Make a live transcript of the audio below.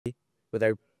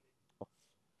without.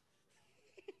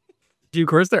 Did you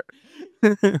curse there?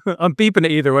 I'm beeping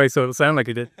it either way, so it'll sound like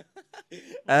you did.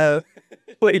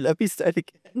 Wait, let me start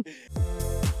again.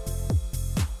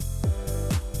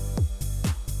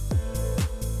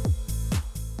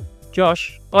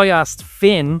 Josh, I asked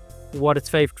Finn what its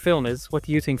favourite film is. What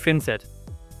do you think Finn said?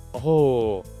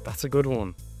 Oh, that's a good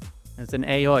one. It's an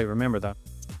AI, remember that.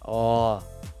 Oh,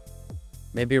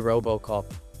 maybe RoboCop.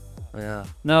 Yeah.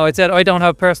 No, it said, I don't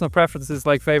have personal preferences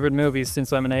like favourite movies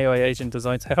since I'm an AI agent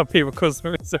designed to help people with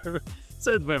customer service.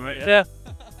 Said by me, yeah.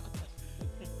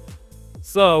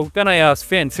 So, then I asked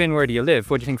Finn, where do you live?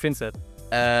 What do you think Finn said?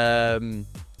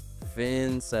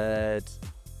 Finn said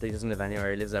that he doesn't live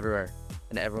anywhere, he lives everywhere.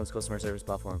 In everyone's customer service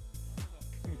platform.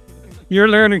 You're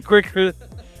learning quick.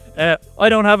 I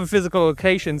don't have a physical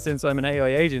location since I'm an AI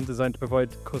agent designed to provide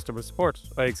customer support.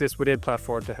 I exist within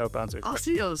platform to help answer. I'll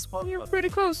see you. You're pretty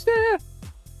close,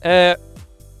 yeah.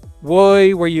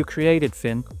 Why were you created,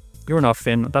 Finn? You're not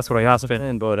Finn. That's what I asked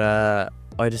Finn. But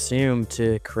I'd assume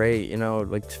to create, you know,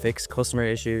 like to fix customer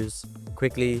issues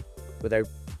quickly without.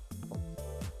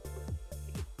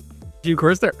 Did you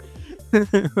curse there?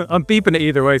 I'm beeping it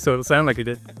either way, so it'll sound like you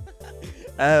did.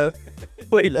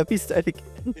 Wait, let me start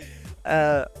again.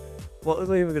 What was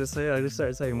I even gonna say? I just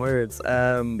started saying words.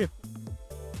 Why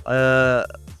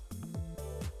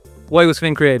was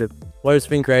Finn created? Why was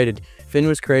Finn created? Finn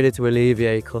was created to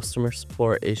alleviate customer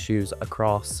support issues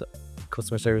across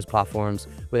customer service platforms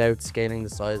without scaling the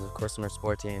size of customer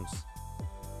support teams.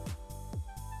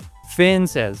 Finn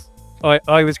says,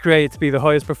 I was created to be the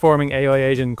highest performing AI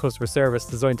agent in customer service,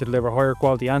 designed to deliver higher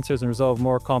quality answers and resolve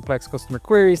more complex customer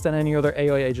queries than any other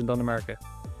AI agent on the market.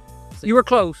 So you were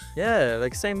close. Yeah,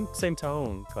 like same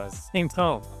tone, cause Same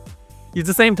tone. You have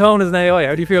the same tone as an AI.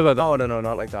 How do you feel about that? no,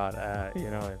 not like that.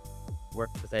 You know, I work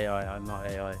with AI. I'm not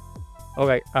AI.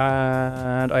 Okay,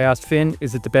 and I asked Finn,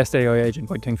 is it the best AI agent?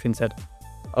 What do you think Finn said?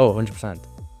 Oh, 100%.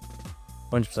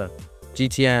 100%.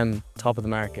 GTM, top of the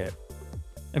market.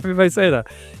 Everybody say that.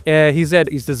 He said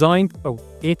he's designed. Oh,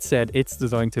 it said it's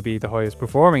designed to be the highest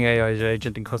performing AI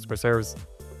agent in customer service.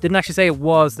 Didn't actually say it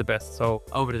was the best. So,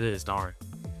 Oh, but it is, don't worry.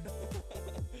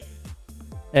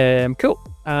 cool.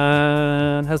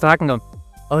 And how's the hacking going?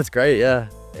 Oh, it's great, yeah.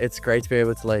 It's great to be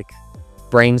able to like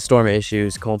brainstorm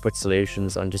issues, come up with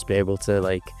solutions, and just be able to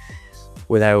like,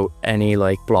 without any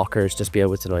like blockers, just be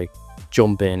able to like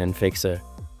jump in and fix a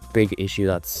big issue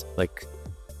that's like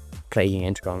plaguing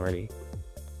Intercom really.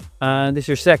 And this is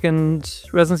your second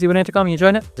residency with Intercom. You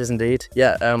enjoying it? It is indeed.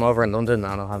 Yeah, I'm over in London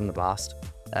and I'm having a blast.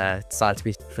 It's sad to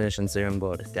be finishing soon,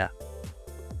 but yeah.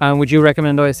 And would you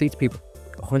recommend ISC to people?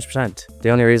 100%. The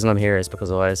only reason I'm here is because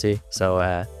of ISC. So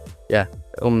yeah,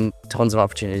 tons of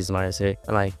opportunities in ISC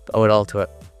and I owe it all to it.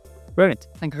 Brilliant.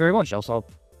 Thank you very much. Also,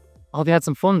 I hope you had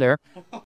some fun there.